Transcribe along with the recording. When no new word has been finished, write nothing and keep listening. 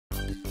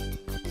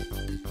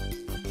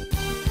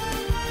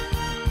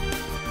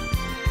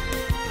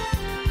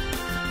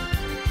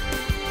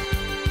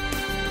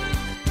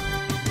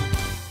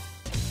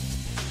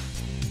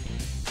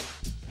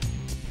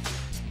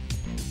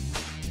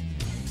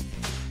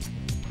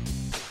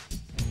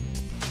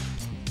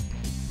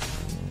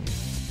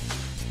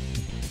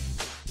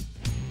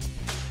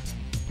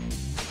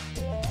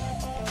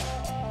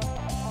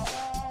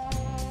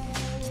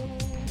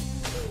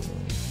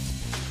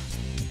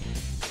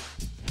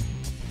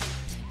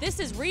This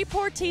is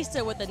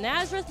Reporteasta with the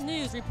Nazareth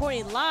News,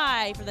 reporting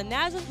live from the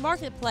Nazareth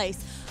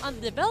Marketplace on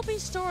the developing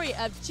story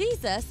of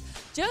Jesus,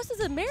 Joseph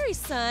and Mary's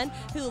son,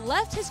 who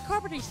left his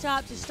carpentry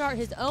shop to start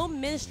his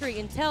own ministry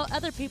and tell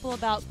other people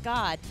about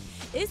God.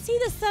 Is he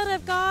the Son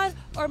of God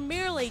or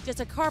merely just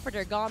a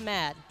carpenter gone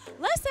mad?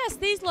 Let's ask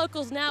these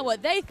locals now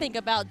what they think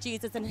about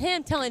Jesus and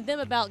him telling them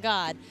about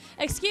God.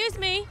 Excuse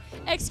me,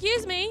 but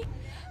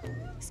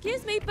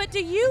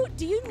do you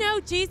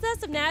know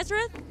Jesus of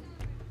Nazareth?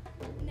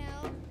 No.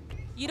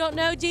 You don't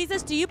know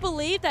Jesus? Do you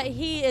believe that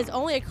he is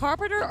only a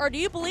carpenter, or do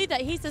you believe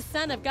that he's the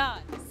Son of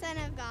God? Son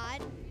of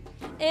God.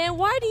 And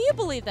why do you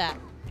believe that?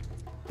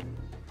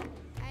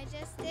 I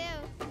just do.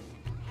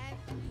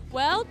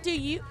 Well, do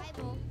you?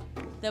 Bible.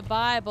 The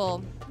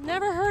Bible.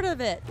 Never heard of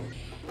it.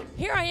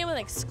 Here I am with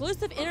an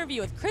exclusive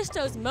interview with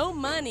Christos Mo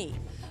Money,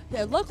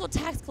 the local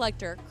tax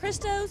collector.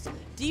 Christos,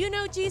 do you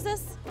know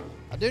Jesus?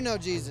 I do know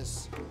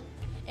Jesus.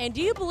 And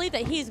do you believe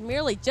that he's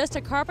merely just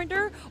a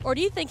carpenter, or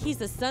do you think he's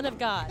the Son of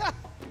God?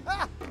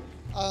 A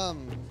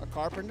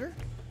carpenter.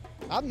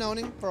 I've known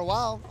him for a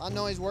while. I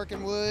know he's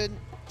working wood,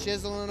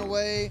 chiseling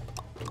away,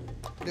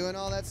 doing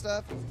all that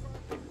stuff.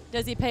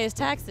 Does he pay his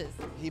taxes?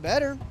 He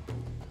better,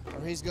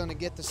 or he's going to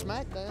get the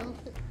smackdown.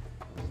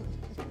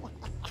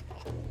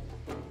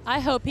 I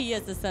hope he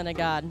is the Son of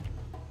God.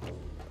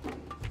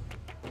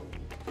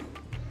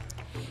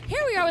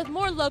 Here we are with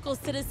more local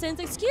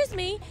citizens. Excuse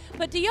me,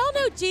 but do y'all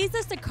know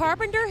Jesus, the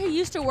carpenter who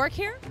used to work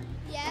here?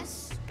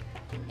 Yes.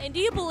 And do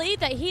you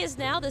believe that he is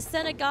now the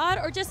Son of God,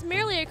 or just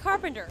merely a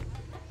carpenter?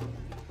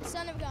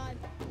 Son of God.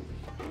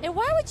 And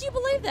why would you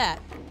believe that?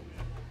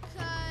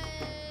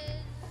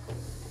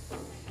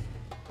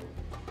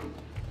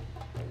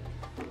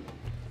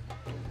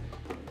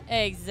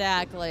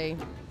 Exactly.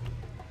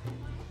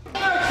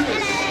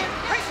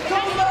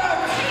 Come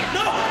back!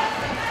 No!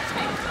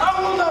 I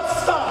will not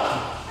stop!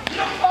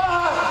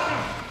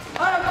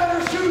 I have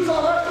better shoes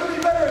on, I have to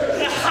be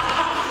better!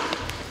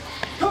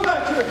 Come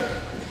back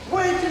here!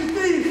 Waging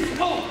thief!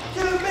 No!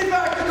 Give me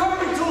back the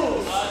carving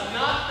tools!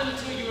 Not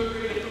until you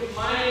agree to put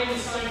my name on the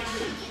sign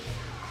too.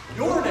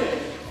 Your name?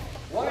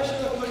 Why should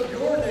I put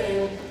your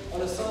name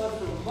on a sign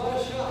for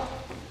my shop?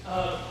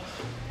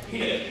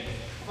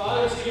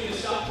 Father's giving the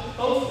shop to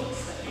both of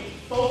us. That means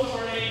both of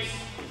our names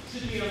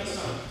should be on the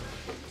sign.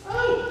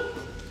 Oh,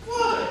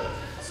 Father,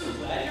 so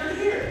glad you're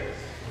here.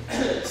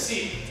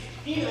 See,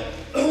 Enoch,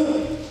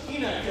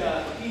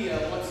 he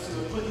wants to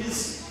put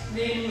his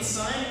name on the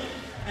sign,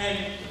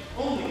 and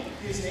only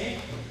his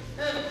name.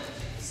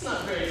 It's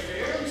not very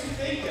fair, don't you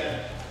think?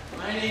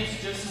 My name's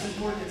just as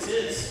important as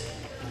his.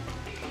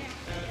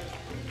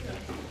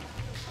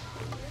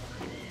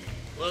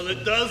 Well,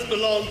 it does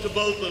belong to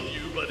both of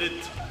you, but it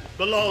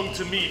belonged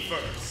to me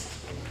first.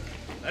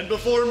 And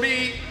before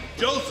me,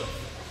 Joseph.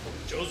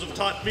 Joseph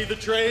taught me the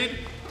trade.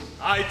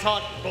 I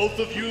taught both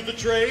of you the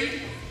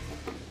trade.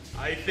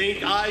 I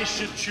think I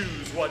should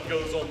choose what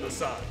goes on the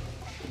sign.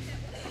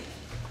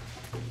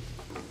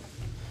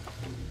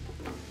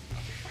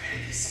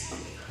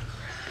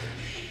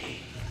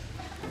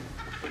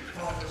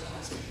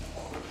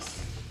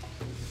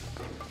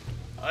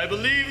 I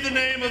believe the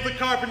name of the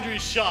carpentry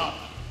shop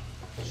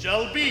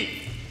shall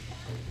be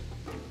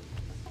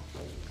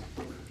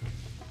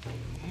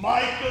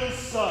Micah's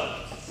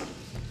Sons.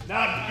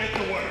 Now get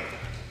to work.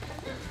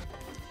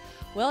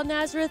 Well,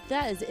 Nazareth,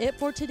 that is it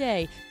for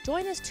today.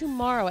 Join us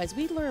tomorrow as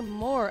we learn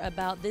more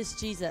about this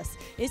Jesus.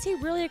 Is he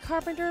really a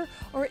carpenter,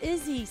 or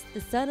is he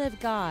the Son of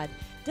God?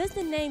 Does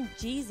the name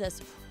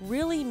Jesus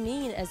really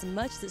mean as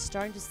much as it's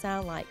starting to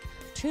sound like?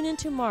 Tune in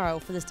tomorrow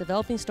for this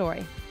developing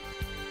story.